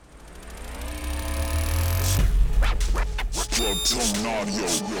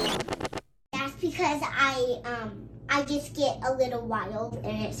That's because I just get a little wild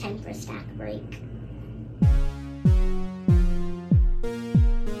and it's time for snack break.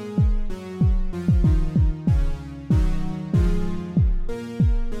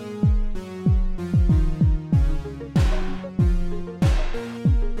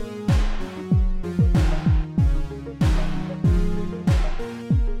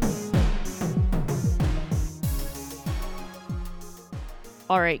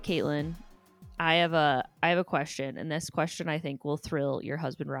 All right, Caitlin, I have a question, and this question I think will thrill your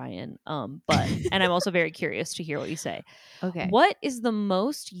husband Ryan. And I'm also very curious to hear what you say. Okay. What is the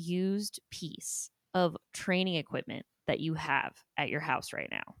most used piece of training equipment that you have at your house right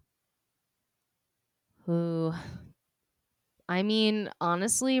now? Ooh. I mean,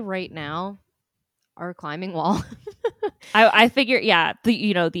 honestly, right now, our climbing wall. I figure, yeah, the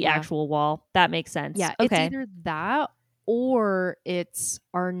Yeah. actual wall. That makes sense. Yeah, Okay. it's either that or it's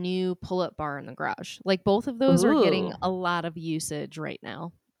our new pull-up bar in the garage. Like both of those are getting Ooh. a lot of usage right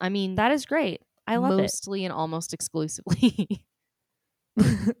now. I mean, That is great. I love mostly and almost exclusively.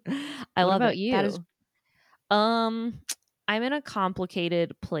 it. I What love about it. you? That is I'm in a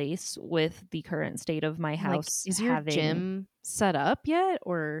complicated place with the current state of my Like, house. is your gym set up yet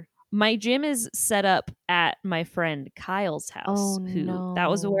or? My gym is set up at my friend Kyle's house. Oh, That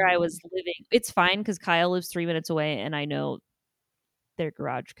was where I no. was living. It's fine because Kyle lives 3 minutes away, and I know their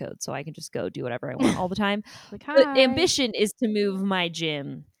garage code, so I can just go do whatever I want all the time. Like, The hi. ambition is to move my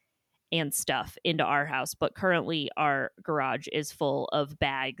gym and stuff into our house, but currently our garage is full of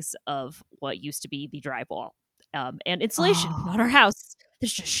bags of what used to be the drywall and insulation on our house.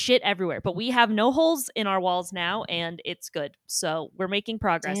 There's just shit everywhere, but we have no holes in our walls now, and it's good. So we're making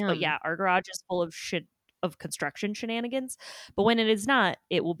progress. But Damn. yeah, our garage is full of shit of construction shenanigans. But when it is not,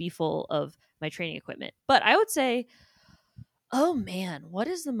 it will be full of my training equipment. But I would say, oh man, what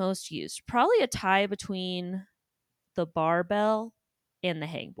is the most used? Probably a tie between the barbell and the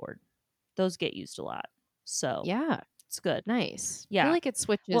hangboard. Those get used a lot. So Yeah, it's good. nice. I Yeah. feel like it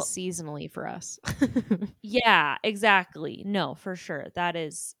switches Well- seasonally for us. Yeah, exactly. No, for sure. That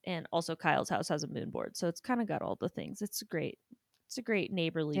is, and also Kyle's house has a moon board, so it's kind of got all the things. It's a great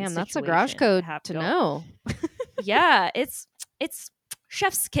neighborly Damn, that's a garage situation code have to going. know. Yeah, it's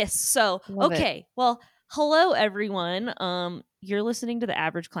chef's kiss. So Love it. okay, well, hello everyone. You're listening to the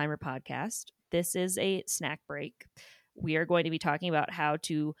Average Climber podcast. This is a snack break. We are going to be talking about how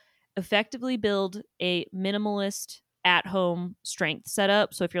to effectively build a minimalist at-home strength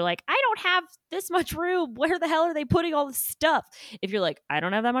setup. So if you're like, I don't have this much room, where the hell are they putting all this stuff? If you're like, I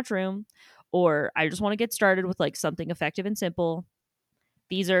don't have that much room, or I just want to get started with like something effective and simple,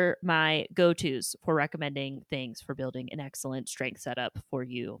 these are my go-tos for recommending things for building an excellent strength setup for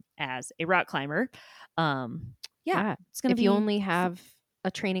you as a rock climber. Yeah, it's gonna if be. you only have a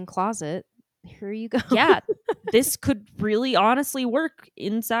training closet, here you go. Yeah, this could really honestly work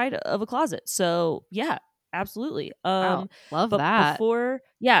inside of a closet. So yeah, absolutely. Wow, love But that. before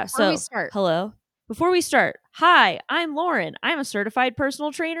we start, hello. Before we start, hi, I'm Lauren. I'm a certified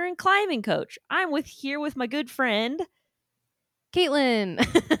personal trainer and climbing coach. I'm here with my good friend Caitlin.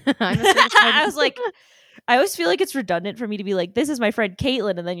 I was like, I always feel like it's redundant for me to be like, this is my friend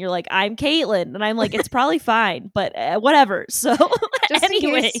Caitlin, and then you're like, I'm Caitlin, and I'm like, it's probably fine, but whatever. So, just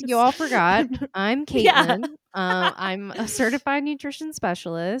anyways, in case you all forgot, I'm Caitlin. Yeah. I'm a certified nutrition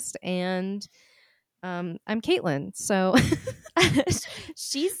specialist, and I'm Caitlin. So it's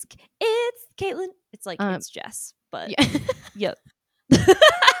Caitlin. It's like it's Jess, but yeah. yep.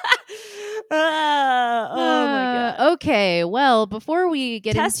 Oh my god. Okay, well, before we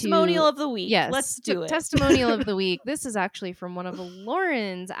get testimonial into of the week, yes, let's do it. Testimonial of the week. This is actually from one of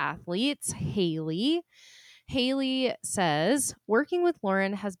Lauren's athletes, Haley. Haley says, working with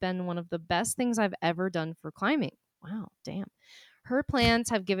Lauren has been one of the best things I've ever done for climbing. Wow, damn. Her plans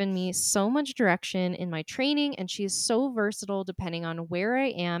have given me so much direction in my training, and she is so versatile depending on where I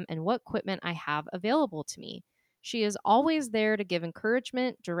am and what equipment I have available to me. She is always there to give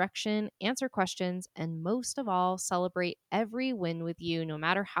encouragement, direction, answer questions, and most of all, celebrate every win with you, no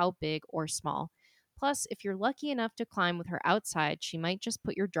matter how big or small. Plus, if you're lucky enough to climb with her outside, she might just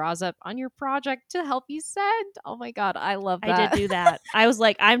put your draws up on your project to help you send. Oh my God, I love that. I did do that. I was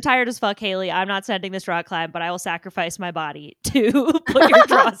like, I'm tired as fuck, Haley. I'm not sending this rock climb, but I will sacrifice my body to put your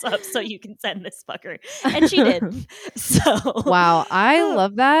draws up so you can send this fucker. And she did. So wow, I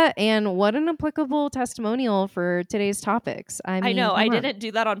love that. And what an applicable testimonial for today's topics. I mean, I know I come on. didn't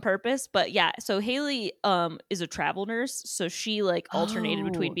do that on purpose, but yeah. So Haley is a travel nurse. So she like alternated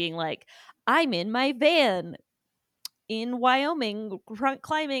between being like, I'm in my van in Wyoming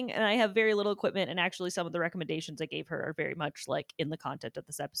climbing, and I have very little equipment, and actually some of the recommendations I gave her are very much like in the content of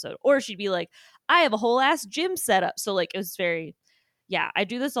this episode. Or she'd be like, I have a whole ass gym setup. So like it was very, yeah, I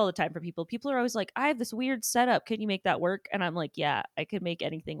do this all the time for people. People are always like, I have this weird setup. Can you make that work? And I'm like, yeah, I could make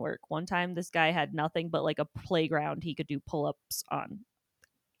anything work. One time this guy had nothing but like a playground he could do pull-ups on,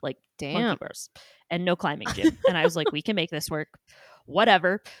 like monkey Damn. bars, and no climbing gym. And I was like, we can make this work.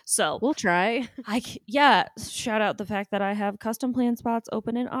 Whatever. So We'll try. yeah, shout out the fact that I have custom plan spots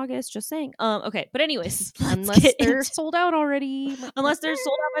open in August. Just saying. Okay, but anyways, let's Unless get they're into- sold out already. unless they're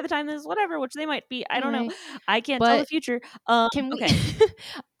sold out by the time this, whatever, which they might be. I don't know. Anyway, I can't tell the but future. Can we? Okay.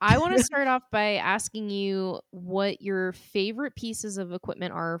 I want to start off by asking you what your favorite pieces of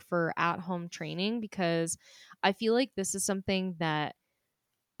equipment are for at-home training, because I feel like this is something that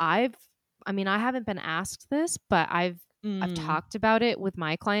I haven't been asked this, but I've talked about it with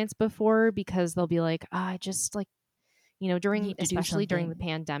my clients before, because they'll be like, I just like, Need to do especially during the something.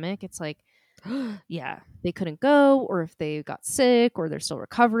 pandemic, it's like Yeah. they couldn't go, or if they got sick, or they're still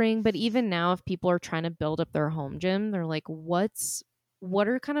recovering. But even now, if people are trying to build up their home gym, they're like, what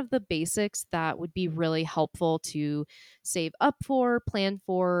are kind of the basics that would be really helpful to save up for, plan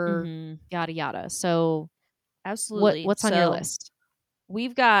for, Mhm. yada yada. So Absolutely. what's on your So, list?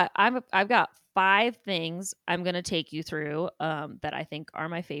 I've got 5 things I'm going to take you through that I think are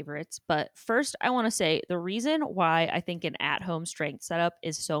my favorites. But first, I want to say the reason why I think an at-home strength setup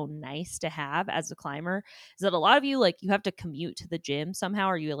is so nice to have as a climber is that a lot of you, like, you have to commute to the gym somehow,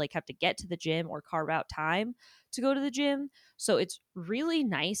 or you like have to get to the gym or carve out time to go to the gym. So it's really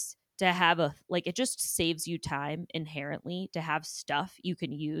nice to have it just saves you time inherently to have stuff you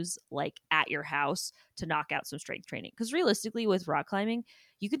can use like at your house to knock out some strength training. Because realistically, with rock climbing,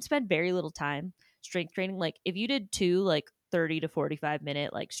 you can spend very little time strength training. Like if you did 2 like 30 to 45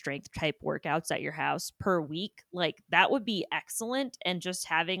 minute like strength type workouts at your house per week, like that would be excellent. And just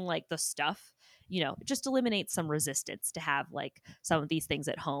having like the stuff, it just eliminates some resistance to have like some of these things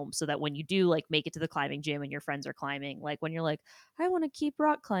at home, so that when you do like make it to the climbing gym and your friends are climbing, like when you're like, I want to keep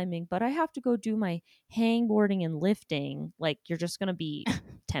rock climbing, but I have to go do my hangboarding and lifting, like you're just going to be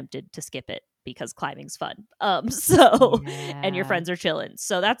tempted to skip it because climbing's fun. And your Yeah. friends are chilling.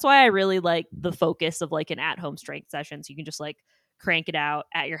 So that's why I really like the focus of like an at-home strength session. So you can just like crank it out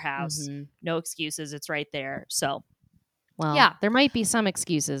at your house. Mhm. No excuses. It's right there. So Well, yeah, there might be some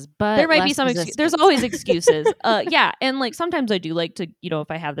excuses, but there might be less some resistance. there's always excuses. Yeah, and like sometimes I do like to,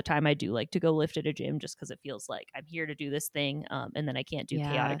 if I have the time, I do like to go lift at a gym just because it feels like I'm here to do this thing, and then I can't do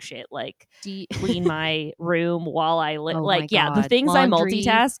Yeah. chaotic shit like Do you- clean my room while I Oh my like, yeah, the God. things Laundry. I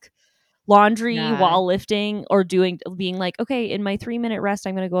multitask, laundry Yeah. while lifting, or being like, okay, in my 3-minute rest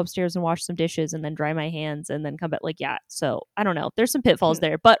I'm gonna go upstairs and wash some dishes and then dry my hands and then come back. Like, yeah, so I don't know, there's some pitfalls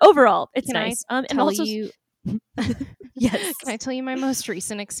there, but overall it's Can I nice. And tell also you? yes. Can I tell you my most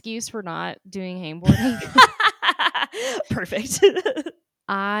recent excuse for not doing hangboarding? Perfect.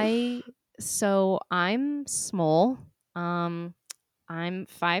 So I'm small. I'm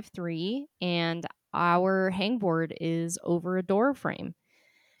 5'3", and our hangboard is over a door frame.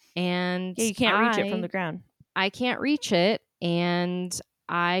 And Yeah, you can't reach it from the ground. I can't reach it, and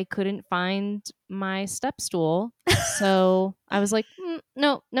I couldn't find my step stool. So I was like,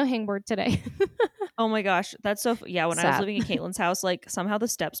 no hangboard today. Oh my gosh, that's so yeah, when I was Sad. living at Caitlin's house, like somehow the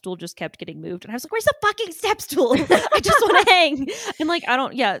step stool just kept getting moved, and I was like, where's the fucking step stool? I just want to hang. And like, I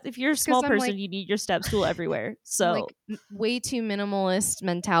don't, yeah, if you're a small I'm person, like- you need your step stool everywhere. So Like way too minimalist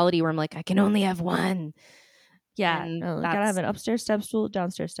mentality, where I'm like, I can only have one. yeah, and no, gotta have an upstairs step stool,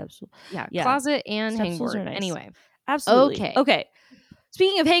 downstairs step stool. Yeah, Yeah. closet and Step stools are hangboard. nice. Anyway, Absolutely. Okay.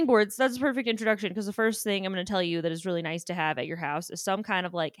 Speaking of hangboards, that's a perfect introduction, because the first thing I'm going to tell you that is really nice to have at your house is some kind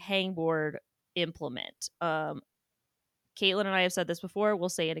of like hangboard implement. Caitlin and I have said this before. We'll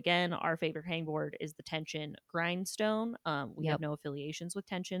say it again. Our favorite hangboard is the Tension Grindstone. We have no affiliations with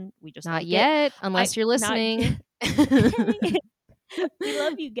Tension. We just not like yet, unless you're not listening. We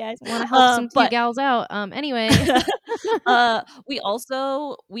love you guys. Want to help some but gals out. Anyway, I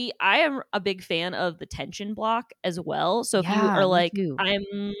am a big fan of the tension block as well. So if you Yeah, are me like, too.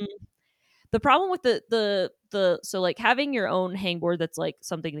 the problem with the so like having your own hangboard that's like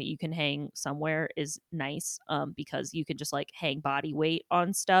something that you can hang somewhere is nice, because you can just like hang body weight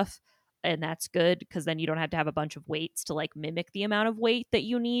on stuff, and that's good because then you don't have to have a bunch of weights to like mimic the amount of weight that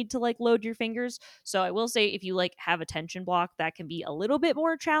you need to like load your fingers. So I will say, if you like have a tension block, that can be a little bit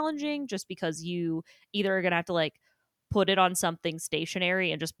more challenging, just because you either are gonna have to like put it on something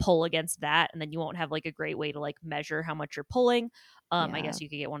stationary and just pull against that, and then you won't have like a great way to like measure how much you're pulling. I Yeah. guess you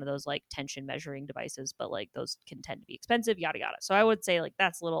could get one of those like tension measuring devices, but like those can tend to be expensive, yada yada. So I would say like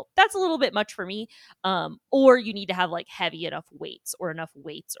that's a little bit much for me. Or you need to have like heavy enough weights or enough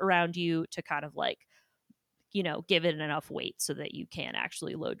weights around you to kind of like, give it enough weight so that you can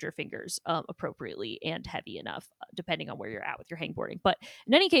actually load your fingers appropriately and heavy enough, depending on where you're at with your hangboarding. But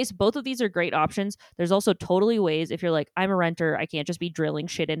in any case, both of these are great options. There's also totally ways if you're like, I'm a renter, I can't just be drilling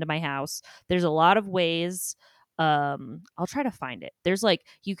shit into my house. There's a lot of ways. I'll try to find it. There's like,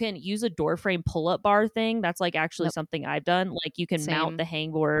 you can use a door frame pull-up bar thing. That's like actually Yep. something I've done. Like you can mount Same. the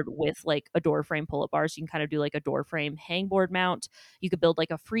hangboard with like a door frame pull-up bar. So you can kind of do like a door frame hangboard mount. You could build like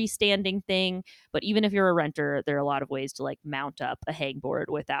a freestanding thing. But even if you're a renter, there are a lot of ways to like mount up a hangboard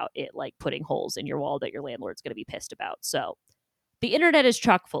without it like putting holes in your wall that your landlord's going to be pissed about. So the internet is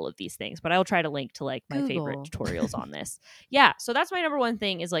chock full of these things, but I'll try to link to like my favorite Google. tutorials on this. Yeah, so that's my number one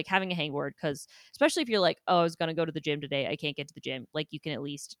thing is like having a hangboard, because especially if you're like, oh, I was gonna go to the gym today, I can't get to the gym. Like you can at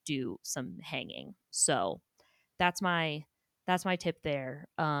least do some hanging. So that's my tip there.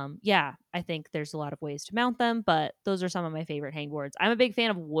 Yeah, I think there's a lot of ways to mount them, but those are some of my favorite hangboards. I'm a big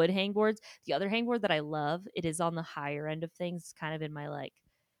fan of wood hangboards. The other hangboard that I love, it is on the higher end of things. It's kind of in my like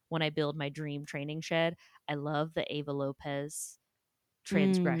when I build my dream training shed. I love the Ava Lopez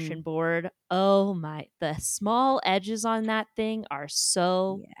transgression board. Oh my, the small edges on that thing are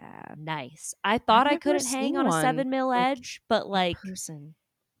so Yeah. nice. I I've thought I never couldn't hang seen on a one 7 mil like edge, but in like person.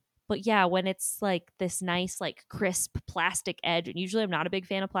 but yeah, when it's like this nice like crisp plastic edge, and usually I'm not a big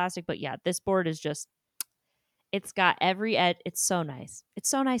fan of plastic, but yeah, this board is just, it's got every edge. It's so nice. It's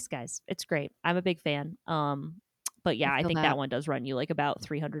so nice, guys. It's great. I'm a big fan. But yeah, I feel think that. that one does run you like about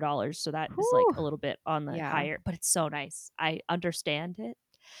 $300, so that is Whew. like a little bit on the Yeah. higher, but it's so nice. I understand it.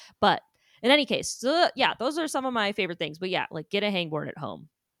 But in any case, so yeah, those are some of my favorite things. But yeah, like get a hangboard at home.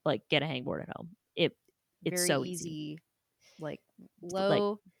 Like get a hangboard at home. It's Very so easy. like Like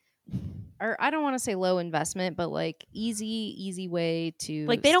low, or I don't want to say low investment, but like easy way to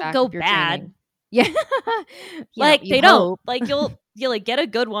like they don't stack go up your bad. training. Yeah. Like you they don't. hope. Like you like get a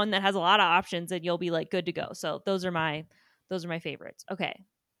good one that has a lot of options and you'll be like good to go. So those are my favorites. Okay.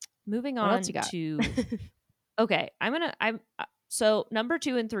 Moving What on else you got? to okay, I'm so number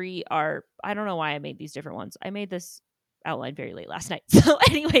 2 and 3 are, I don't know why I made these different ones. I made this outline very late last night. So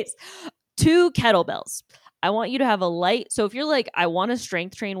anyways, 2 kettlebells. I want you to have a light. So if you're like, I want to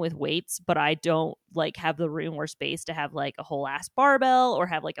strength train with weights, but I don't like have the room or space to have like a whole ass barbell or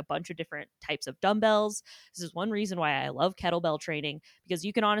have like a bunch of different types of dumbbells. This is one reason why I love kettlebell training, because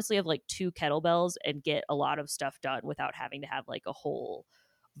you can honestly have like 2 kettlebells and get a lot of stuff done without having to have like a whole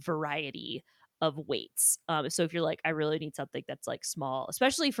variety of weights. So if you're like, I really need something that's like small,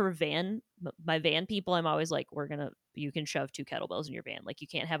 especially for my van people, I'm always like, you can shove 2 kettlebells in your van. Like you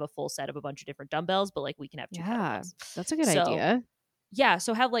can't have a full set of a bunch of different dumbbells, but like we can have 2 Yeah, kettlebells. that's a good So, idea. yeah,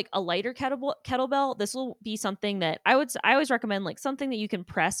 so have like a lighter kettlebell. This will be something that I always recommend, like something that you can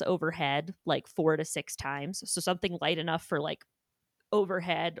press overhead like 4 to 6 times. So something light enough for like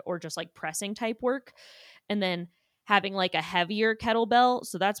overhead or just like pressing type work. And then having like a heavier kettlebell.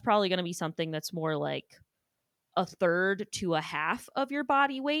 So that's probably going to be something that's more like a third to a half of your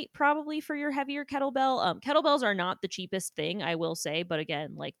body weight, probably, for your heavier kettlebell. Kettlebells are not the cheapest thing, I will say, but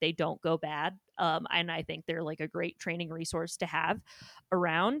again, like they don't go bad. And I think they're like a great training resource to have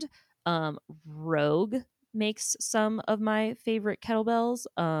around. Rogue makes some of my favorite kettlebells.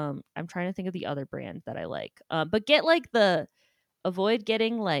 I'm trying to think of the other brand that I like. But avoid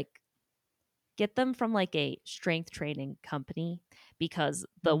getting like, get them from like a strength training company, because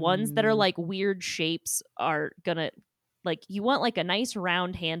the ones that are like weird shapes are gonna, like, you want like a nice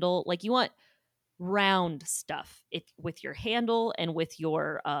round handle, like you want round stuff with your handle and with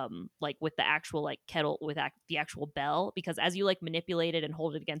your like with the actual like kettle with the actual bell, because as you like manipulate it and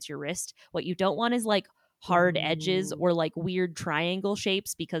hold it against your wrist, what you don't want is like hard edges or like weird triangle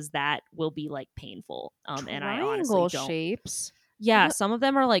shapes, because that will be like painful. And I honestly Triangle don't. shapes. Yeah, What? some of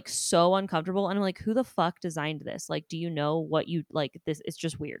them are like so uncomfortable, and I'm like, who the fuck designed this? Like, do you know what you like? This, it's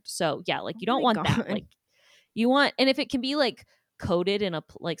just weird. So yeah, like you Oh don't my want that. God. Like you want, and if it can be like coated in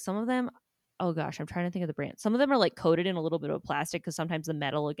like some of them, oh gosh, I'm trying to think of the brand. Some of them are like coated in a little bit of plastic, because sometimes the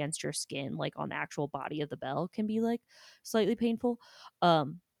metal against your skin, like on the actual body of the bell, can be like slightly painful.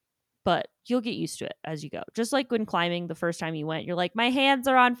 But you'll get used to it as you go. Just like when climbing the first time you went, you're like, my hands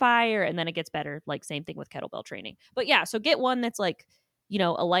are on fire, and then it gets better. Like same thing with kettlebell training. But yeah, so get one that's like,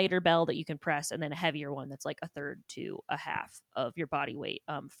 a lighter bell that you can press, and then a heavier one that's like a third to a half of your body weight,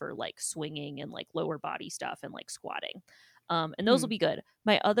 for like swinging and like lower body stuff and like squatting. And those will be good.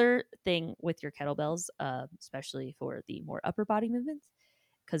 My other thing with your kettlebells, especially for the more upper body movements,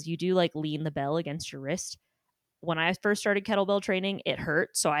 because you do like lean the bell against your wrist, when I first started kettlebell training, it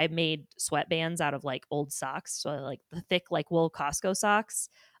hurt. So I made sweatbands out of like old socks. So like the thick, like wool Costco socks.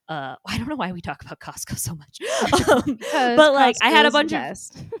 I don't know why we talk about Costco so much. But like I had a bunch of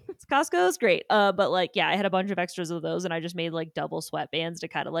Costco is great. But like, yeah, I had a bunch of extras of those and I just made like double sweatbands to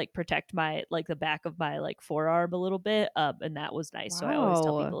kind of like protect my like the back of my like forearm a little bit. And that was nice. So I always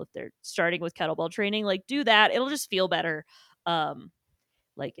tell Wow. people if they're starting with kettlebell training, like do that. It'll just feel better.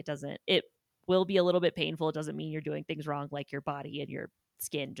 Like it will be a little bit painful. It doesn't mean you're doing things wrong. Like your body and your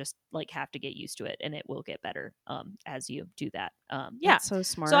skin just like have to get used to it and it will get better as you do that. Yeah. That's so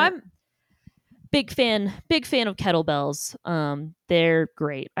smart. So I'm big fan of kettlebells. They're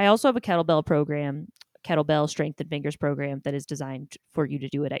great. I also have a kettlebell strength and fingers program that is designed for you to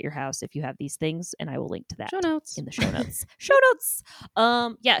do it at your house if you have these things, and I will link to that show notes in the show notes.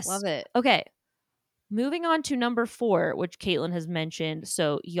 Yes. Love it. Okay. Moving on to number 4, which Caitlin has mentioned.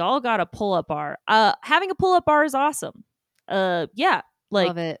 So y'all got a pull-up bar. Having a pull-up bar is awesome. Yeah. Like,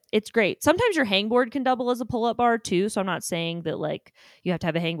 love it. It's great. Sometimes your hangboard can double as a pull-up bar too. So I'm not saying that like you have to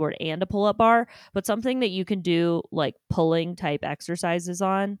have a hangboard and a pull-up bar, but something that you can do like pulling type exercises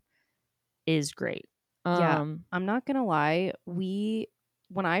on is great. Yeah. I'm not gonna lie.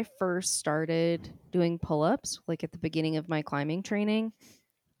 When I first started doing pull-ups, like at the beginning of my climbing training,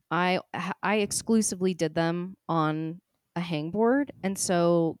 I exclusively did them on a hangboard, and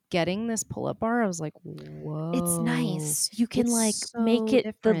so getting this pull-up bar, I was like, whoa, it's nice. You can it's like so make it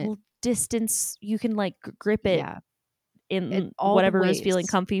different. the distance. You can like grip it in all the whatever is feeling ways.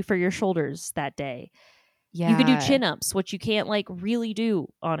 comfy for your shoulders that day. Yeah, You can do chin-ups, which you can't like really do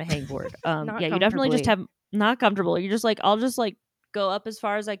on a hangboard. Not Yeah, you definitely just comfortably. have not comfortable. You're just like, I'll just like go up as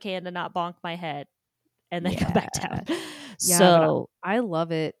far as I can to not bonk my head and then come back down. Yeah, So I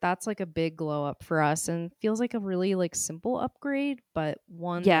love it. That's like a big glow up for us and feels like a really like simple upgrade, but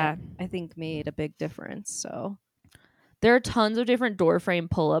one yeah, that I think made a big difference. So there are tons of different door frame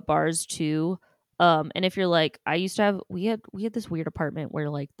pull-up bars too. And if you're like, we had this weird apartment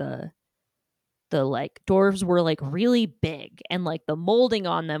where like the like doors were like really big and like the molding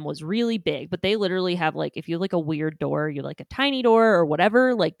on them was really big, but they literally have like, if you have like a weird door, you're like a tiny door or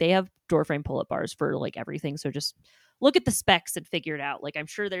whatever, like they have door frame pull-up bars for like everything. So just look at the specs and figure it out. Like I'm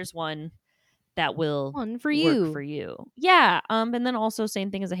sure there's one that will one for work for you. Yeah. And then also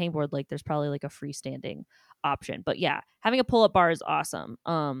same thing as a hangboard, like there's probably like a freestanding option. But yeah, having a pull-up bar is awesome.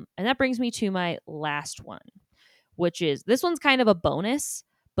 And that brings me to my last one, which is this one's kind of a bonus,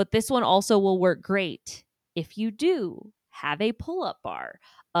 but this one also will work great if you do have a pull-up bar.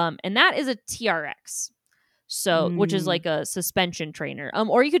 And that is a TRX. So, which is like a suspension trainer.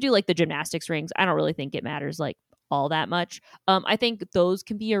 Or you could do like the gymnastics rings. I don't really think it matters like all that much. I think those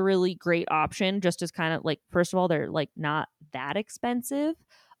can be a really great option just as kind of like, first of all, they're like not that expensive.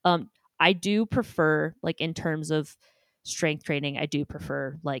 I do prefer like in terms of strength training, I do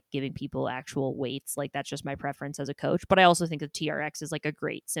prefer like giving people actual weights. Like that's just my preference as a coach. But I also think the TRX is like a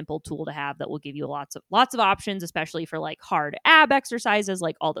great simple tool to have that will give you lots of options, especially for like hard ab exercises,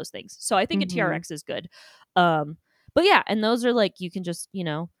 like all those things. So I think a TRX is good. But yeah, and those are like you can just,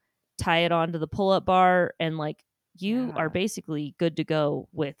 tie it onto the pull-up bar and like you are basically good to go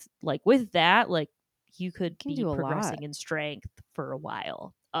with that. Like you could be progressing in strength for a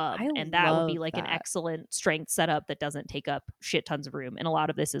while. And that would be like an excellent strength setup that doesn't take up shit tons of room. And a lot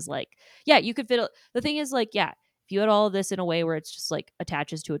of this is like, yeah, you could fit. The thing is like, yeah, if you had all of this in a way where it's just like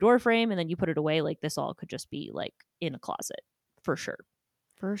attaches to a door frame and then you put it away, like this all could just be like in a closet for sure.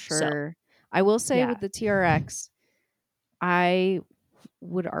 For sure. So, I will say with the TRX, I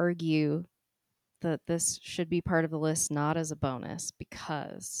would argue that this should be part of the list, not as a bonus,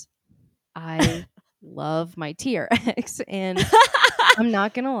 because I love my TRX. And I'm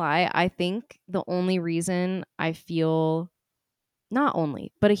not going to lie, I think the only reason I feel, not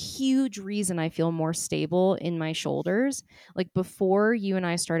only, but a huge reason I feel more stable in my shoulders, like before you and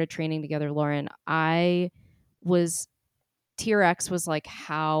I started training together, Lauren, TRX was like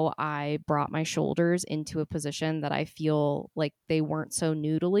how I brought my shoulders into a position that I feel like they weren't so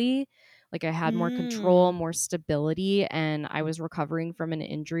noodly. Like I had more control, more stability, and I was recovering from an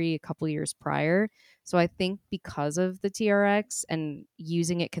injury a couple years prior. So I think because of the TRX and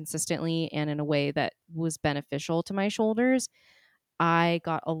using it consistently and in a way that was beneficial to my shoulders, I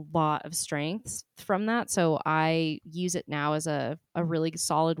got a lot of strength from that. So I use it now as a really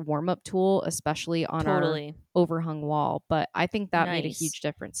solid warm-up tool, especially on our overhung wall. But I think that made a huge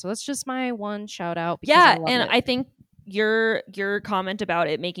difference. So that's just my one shout out. Yeah, I think your comment about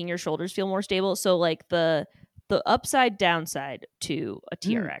it making your shoulders feel more stable. So like the upside downside to a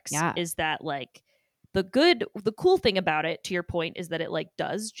TRX is that like the cool thing about it, to your point, is that it like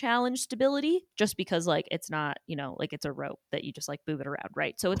does challenge stability, just because like it's not, like it's a rope that you just like move it around,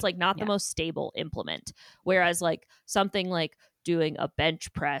 right? So it's like not the most stable implement. Whereas like something like doing a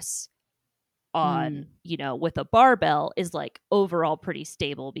bench press on, with a barbell is like overall pretty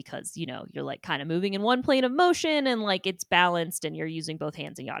stable, because, you're like kind of moving in one plane of motion and like it's balanced and you're using both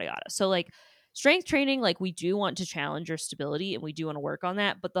hands and yada yada. So like strength training, like we do want to challenge your stability and we do want to work on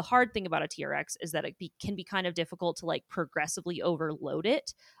that. But the hard thing about a TRX is that it can be kind of difficult to like progressively overload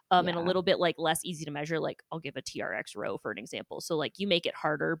it, and a little bit like less easy to measure. Like I'll give a TRX row for an example. So like you make it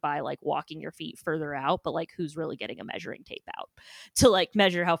harder by like walking your feet further out, but like who's really getting a measuring tape out to like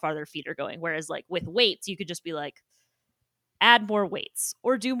measure how far their feet are going? Whereas like with weights, you could just be like, add more weights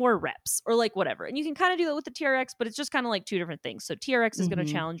or do more reps or like whatever. And you can kind of do that with the TRX, but it's just kind of like two different things. So TRX is going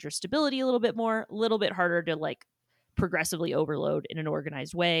to challenge your stability a little bit more, a little bit harder to like progressively overload in an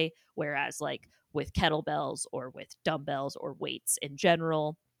organized way. Whereas like with kettlebells or with dumbbells or weights in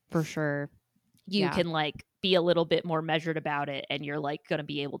general, for sure, you can like be a little bit more measured about it, and you're like going to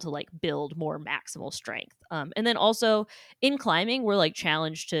be able to like build more maximal strength. And then also in climbing, we're like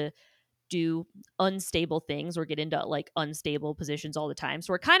challenged to do unstable things or get into like unstable positions all the time.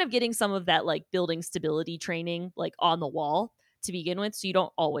 So we're kind of getting some of that like building stability training like on the wall to begin with. So you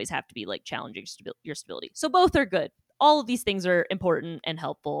don't always have to be like challenging your stability. So both are good. All of these things are important and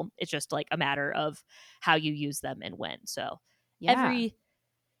helpful. It's just like a matter of how you use them and when. So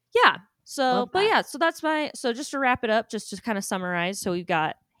So, but yeah, so that's so just to wrap it up, just to kind of summarize. So we've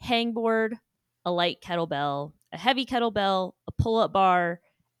got hangboard, a light kettlebell, a heavy kettlebell, a pull-up bar,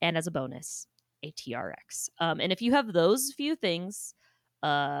 and as a bonus, a TRX. And if you have those few things,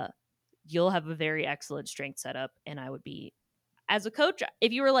 you'll have a very excellent strength setup. And I would be, as a coach,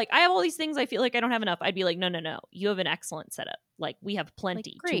 if you were like, I have all these things, I feel like I don't have enough, I'd be like, no. You have an excellent setup. Like we have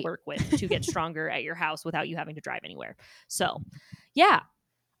plenty to work with to get stronger at your house without you having to drive anywhere. So yeah.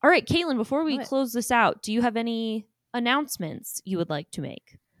 All right, Caitlin, before we close this out, do you have any announcements you would like to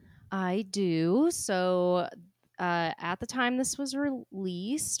make? I do. So at the time this was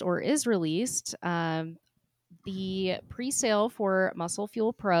released or is released, the pre-sale for Muscle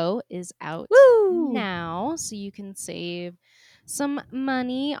Fuel Pro is out now. So you can save some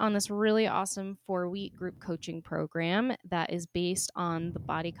money on this really awesome 4-week group coaching program that is based on the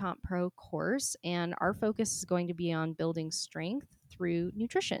Body Comp Pro course. And our focus is going to be on building strength through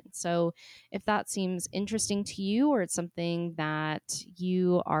nutrition. So if that seems interesting to you, or it's something that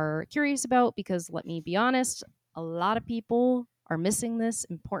you are curious about, because let me be honest, a lot of people are missing this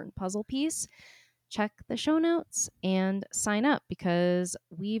important puzzle piece, check the show notes and sign up, because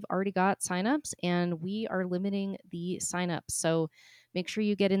we've already got signups and we are limiting the signups. So make sure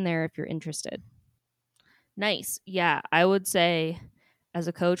you get in there if you're interested. Nice. Yeah, I would say as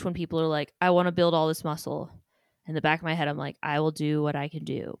a coach, when people are like, I want to build all this muscle, in the back of my head, I'm like, I will do what I can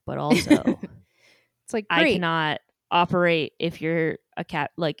do. But also, it's like, I cannot operate if you're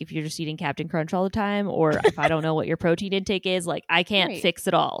if you're just eating Captain Crunch all the time, or if I don't know what your protein intake is, like I can't fix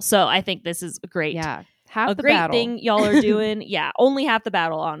it all. So I think this is a great thing y'all are doing. Yeah, only half the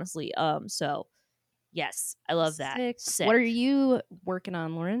battle, honestly. So yes, I love that. Sick. What are you working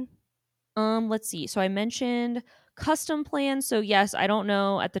on, Lauren? Let's see. So I mentioned custom plans. So yes, I don't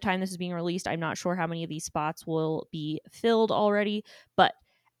know at the time this is being released, I'm not sure how many of these spots will be filled already, but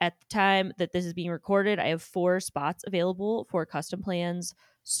at the time that this is being recorded, I have 4 spots available for custom plans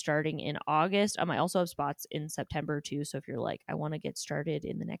starting in August. I also have spots in September too. So if you're like, I want to get started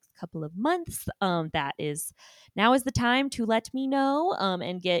in the next couple of months, now is the time to let me know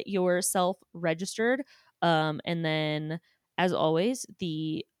and get yourself registered. And then as always,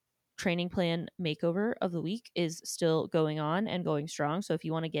 the training plan makeover of the week is still going on and going strong. So if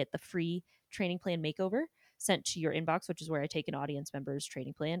you want to get the free training plan makeover sent to your inbox, which is where I take an audience member's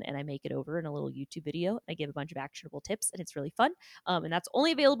training plan and I make it over in a little YouTube video. I give a bunch of actionable tips and it's really fun. And that's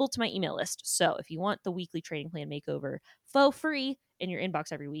only available to my email list. So if you want the weekly training plan makeover for free in your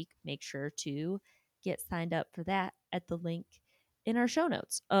inbox every week, make sure to get signed up for that at the link in our show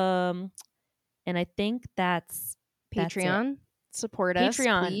notes. And I think that's Patreon. Support us,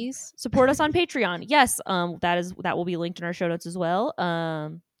 please. Support us on Patreon. Yes, that will be linked in our show notes as well.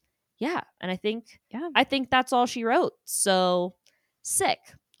 Yeah, and I think that's all she wrote. So sick.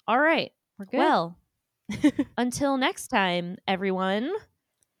 All right, we're good. Well, until next time, everyone,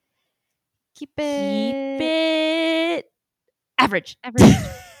 keep it average. Average.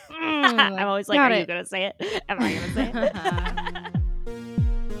 I'm always like, are you gonna say it? Am I gonna say it?